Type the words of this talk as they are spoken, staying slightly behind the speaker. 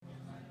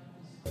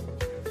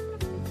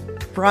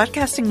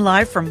Broadcasting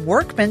live from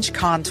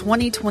WORKBENCHcon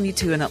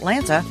 2022 in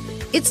Atlanta,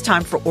 it's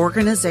time for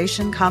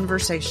Organization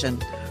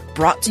Conversation,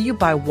 brought to you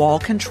by Wall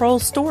Control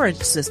Storage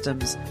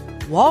Systems.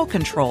 Wall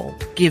Control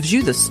gives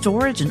you the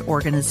storage and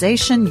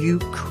organization you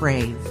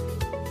crave.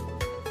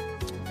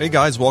 Hey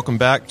guys, welcome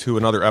back to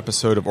another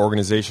episode of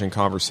Organization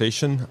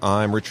Conversation.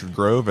 I'm Richard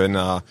Grove,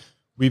 and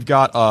we've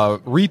got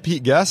a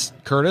repeat guest,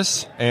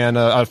 Curtis, and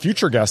a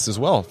future guest as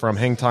well from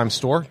Hangtime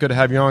Store. Good to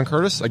have you on,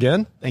 Curtis,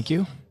 again. Thank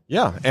you.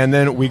 Yeah, and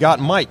then we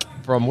got Mike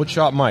from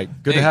Woodshop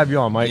Mike. Good to have you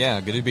on, Mike.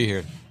 Yeah, good to be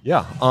here.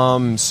 Yeah.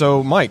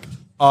 So, Mike,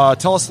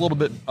 tell us a little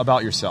bit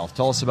about yourself.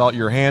 Tell us about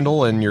your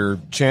handle and your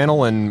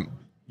channel and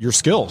your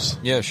skills.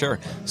 Yeah, sure.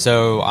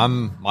 So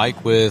I'm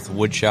Mike with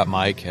Woodshop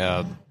Mike.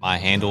 My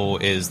handle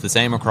is the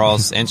same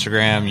across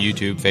Instagram,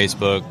 YouTube,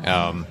 Facebook.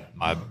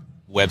 My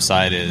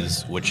website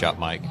is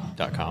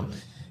woodshopmike.com.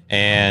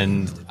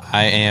 And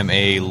I am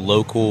a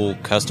local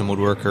custom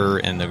woodworker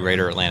in the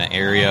greater Atlanta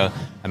area.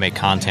 I make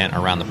content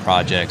around the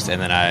projects, and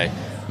then I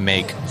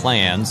make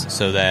plans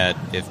so that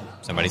if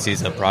somebody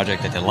sees a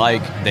project that they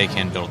like, they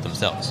can build it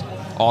themselves.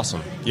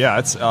 Awesome.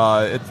 Yeah,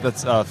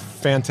 that's a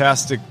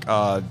fantastic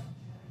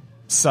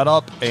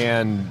setup,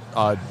 and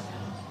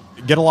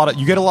you get a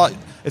lot.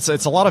 It's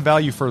a lot of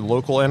value for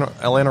local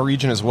Atlanta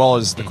region, as well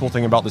as the cool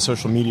thing about the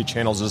social media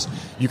channels is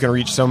you can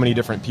reach so many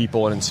different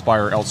people and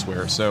inspire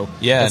elsewhere. So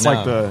yeah, it's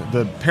like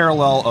the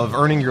parallel of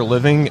earning your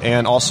living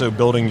and also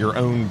building your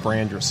own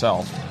brand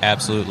yourself.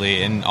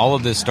 Absolutely. And all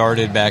of this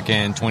started back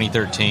in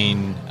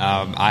 2013.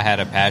 I had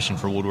a passion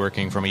for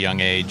woodworking from a young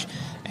age,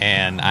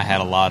 and I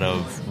had a lot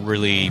of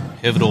really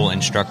pivotal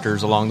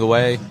instructors along the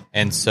way.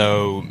 And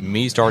so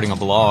me starting a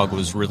blog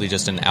was really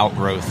just an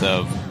outgrowth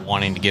of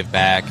wanting to give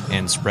back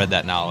and spread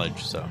that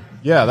knowledge. So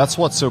yeah, that's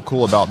what's so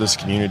cool about this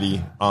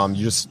community.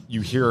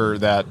 You hear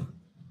that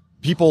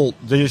people,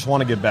 they just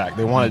want to give back.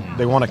 They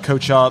want to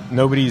coach up.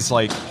 Nobody's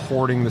like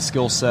hoarding the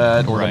skill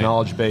set or the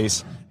knowledge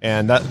base.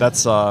 And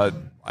that's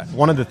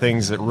one of the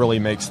things that really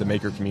makes the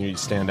maker community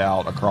stand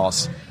out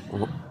across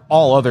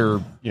all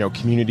other,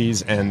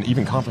 communities and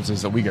even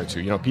conferences that we go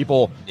to.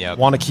 People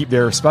want to keep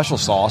their special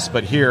sauce,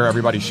 but here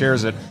everybody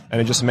shares it,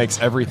 and it just makes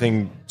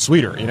everything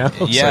sweeter.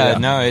 Yeah,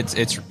 no,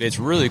 it's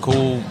really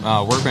cool.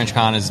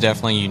 WORKBENCHcon is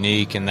definitely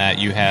unique in that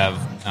you have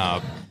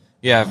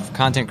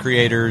content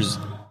creators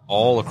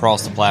all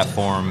across the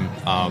platform,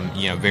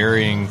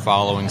 varying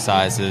following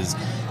sizes,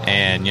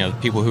 and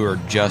people who are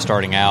just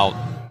starting out.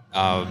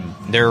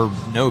 There are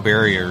no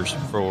barriers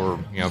for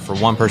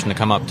one person to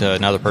come up to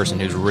another person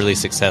who's really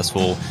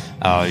successful.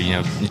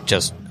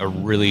 Just a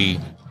really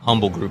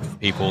humble group of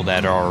people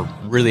that are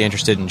really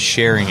interested in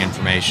sharing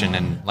information,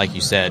 and like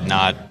you said,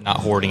 not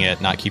hoarding it,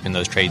 not keeping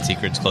those trade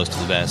secrets close to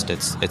the vest.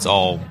 It's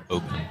all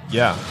open.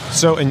 Yeah.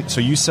 So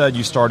you said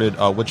you started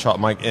Woodshop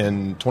Mike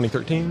in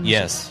 2013.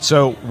 Yes.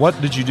 So what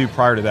did you do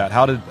prior to that?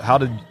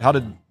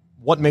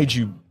 What made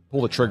you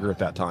pull the trigger at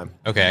that time?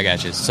 Okay, I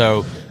got you.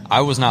 So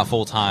I was not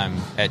full time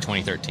at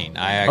 2013.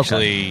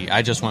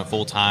 I just went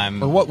full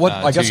time. Or what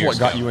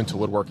got you into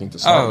woodworking to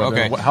start? Oh,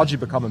 okay. How'd you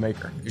become a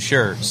maker?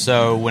 Sure.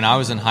 So when I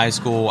was in high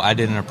school, I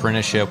did an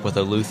apprenticeship with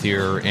a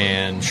luthier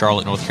in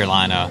Charlotte, North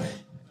Carolina,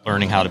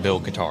 learning how to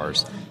build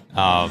guitars.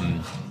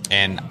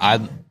 And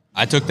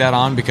I took that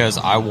on because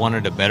I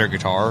wanted a better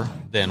guitar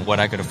than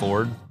what I could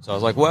afford. So I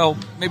was like, well,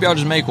 maybe I'll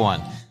just make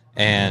one.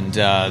 And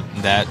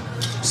that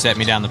set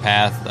me down the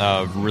path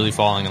of really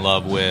falling in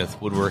love with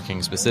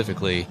woodworking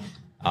specifically.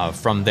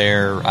 From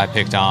there, I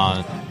picked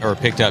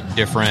up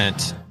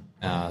different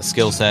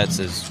skill sets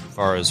as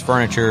far as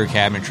furniture,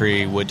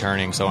 cabinetry, wood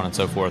turning, so on and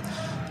so forth.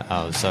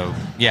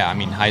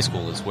 High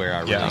school is where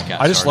I really got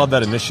started. I just love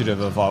that initiative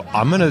of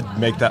I'm going to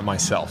make that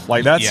myself.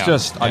 Like that's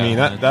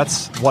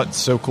what's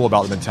so cool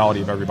about the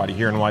mentality of everybody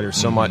here, and why there's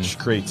so much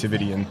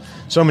creativity and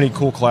so many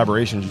cool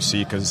collaborations you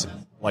see, because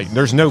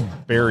there's no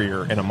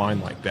barrier in a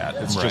mind like that.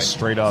 It's just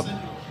straight up,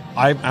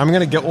 I'm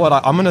going to get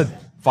I'm going to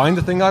find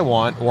the thing I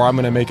want, or I'm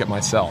going to make it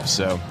myself.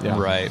 So, yeah.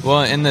 Right. Well,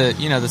 and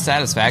the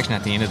satisfaction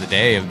at the end of the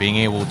day of being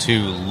able to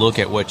look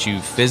at what you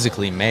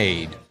physically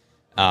made,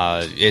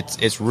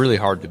 it's really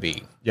hard to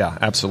beat. Yeah,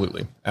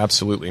 absolutely.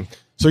 Absolutely.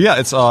 So, yeah,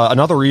 it's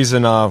another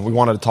reason we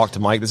wanted to talk to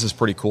Mike. This is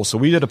pretty cool. So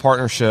we did a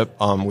partnership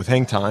with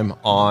Hangtime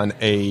on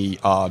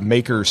a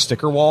maker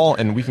sticker wall,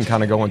 and we can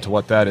kind of go into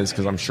what that is,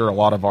 because I'm sure a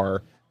lot of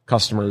our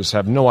customers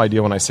have no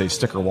idea when I say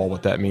sticker wall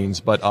what that means.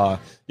 But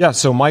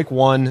so Mike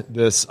won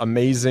this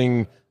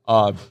amazing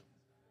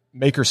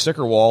maker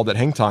sticker wall that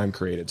Hangtime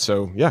created.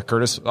 So yeah,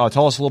 Curtis,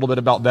 tell us a little bit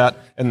about that,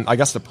 and I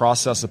guess the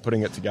process of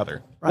putting it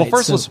together. Right,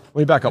 well, first let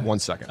me back up 1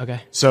 second.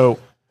 Okay. So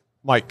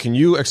Mike, can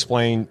you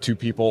explain to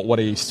people what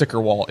a sticker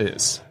wall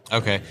is?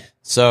 Okay.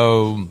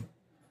 So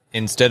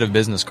instead of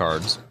business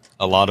cards,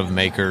 a lot of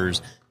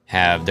makers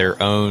have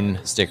their own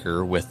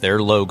sticker with their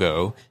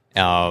logo,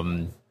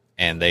 and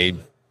they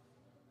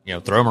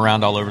throw them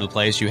around all over the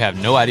place. You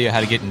have no idea how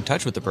to get in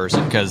touch with the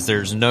person because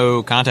there's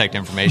no contact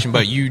information,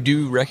 but you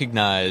do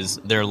recognize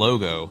their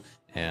logo.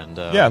 And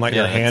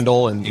their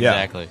handle. And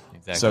exactly.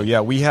 Exactly. So yeah,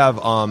 we have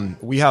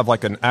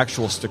like an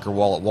actual sticker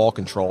wall at Wall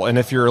Control. And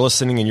if you're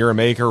listening and you're a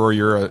maker or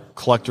you're a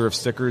collector of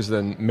stickers,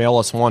 then mail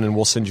us one and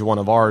we'll send you one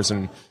of ours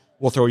and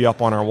we'll throw you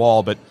up on our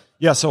wall. But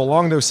yeah, so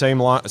along those same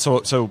lines,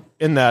 along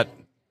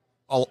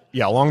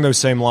those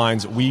same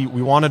lines, we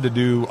wanted to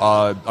do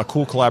a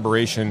cool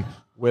collaboration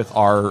with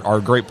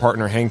our great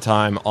partner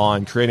Hangtime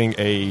on creating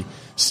a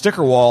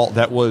sticker wall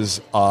that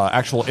was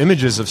actual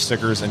images of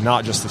stickers and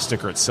not just the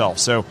sticker itself.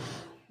 So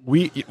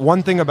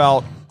one thing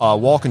about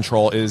Wall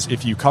Control is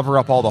if you cover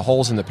up all the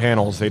holes in the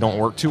panels, they don't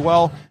work too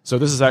well. So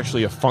this is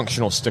actually a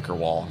functional sticker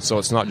wall. So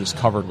it's not just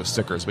covered with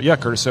stickers. But yeah,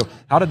 Curtis, so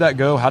how did that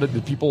go? How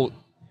did people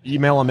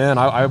email them in?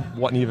 I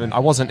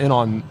wasn't in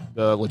on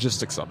the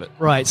logistics of it.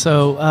 Right.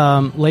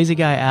 So lazy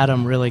guy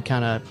Adam really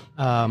kind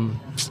of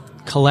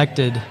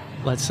collected,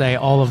 let's say,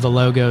 all of the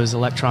logos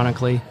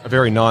electronically. A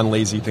very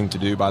non-lazy thing to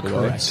do, by the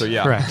way. Correct. So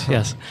yeah. Correct.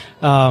 Yes.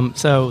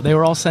 So they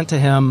were all sent to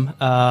him,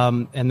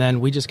 and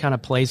then we just kind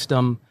of placed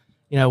them,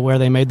 where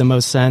they made the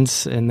most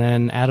sense, and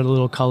then added a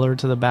little color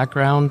to the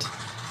background,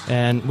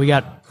 and we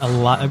got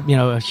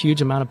a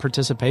huge amount of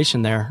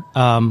participation there.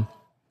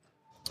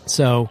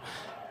 So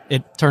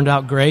it turned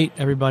out great.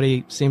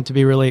 Everybody seemed to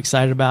be really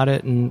excited about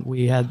it, and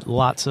we had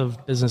lots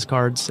of business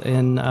cards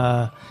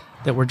that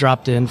were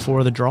dropped in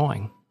for the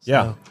drawing.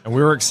 Yeah, and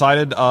we were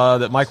excited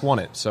that Mike won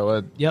it.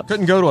 So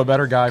couldn't go to a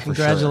better guy for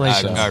sure.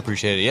 Congratulations. I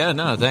appreciate it. Yeah,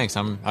 no, thanks.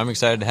 I'm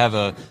excited to have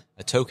a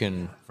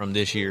token from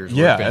this year's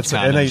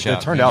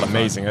it turned out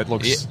amazing. It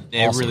looks it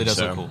awesome, really does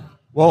look cool.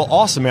 Well,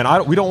 awesome,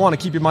 man. We don't want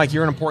to keep you, Mike.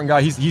 You're an important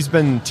guy. He's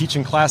been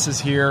teaching classes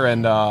here,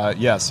 and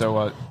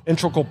so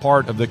integral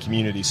part of the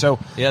community. So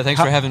yeah,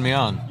 thanks for having me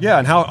on. Yeah,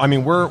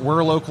 and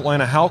we're local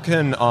Atlanta. How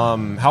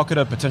could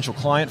a potential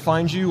client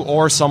find you,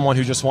 or someone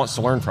who just wants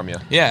to learn from you?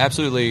 Yeah,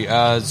 absolutely.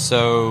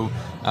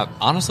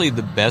 Honestly,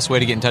 the best way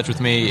to get in touch with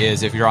me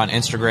is if you're on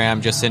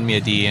Instagram, just send me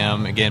a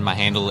DM. Again, my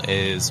handle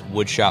is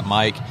Woodshop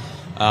Mike.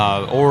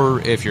 Or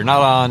if you're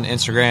not on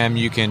Instagram,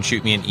 you can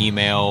shoot me an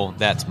email.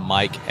 That's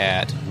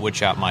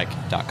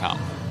mike@woodshopmike.com.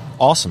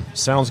 Awesome.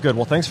 Sounds good.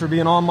 Well, thanks for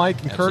being on,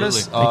 Mike and Absolutely.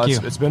 Curtis. Thank you.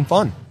 It's been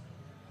fun.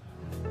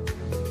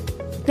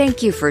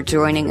 Thank you for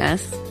joining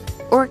us.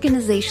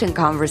 Organization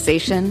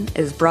Conversation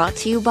is brought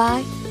to you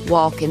by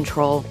Wall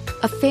Control,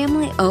 a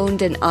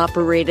family-owned and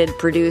operated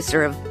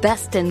producer of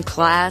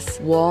best-in-class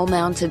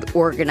wall-mounted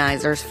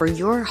organizers for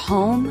your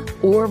home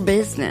or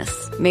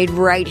business, made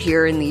right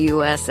here in the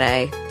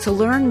USA. To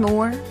learn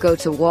more, go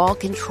to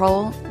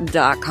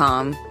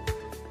wallcontrol.com.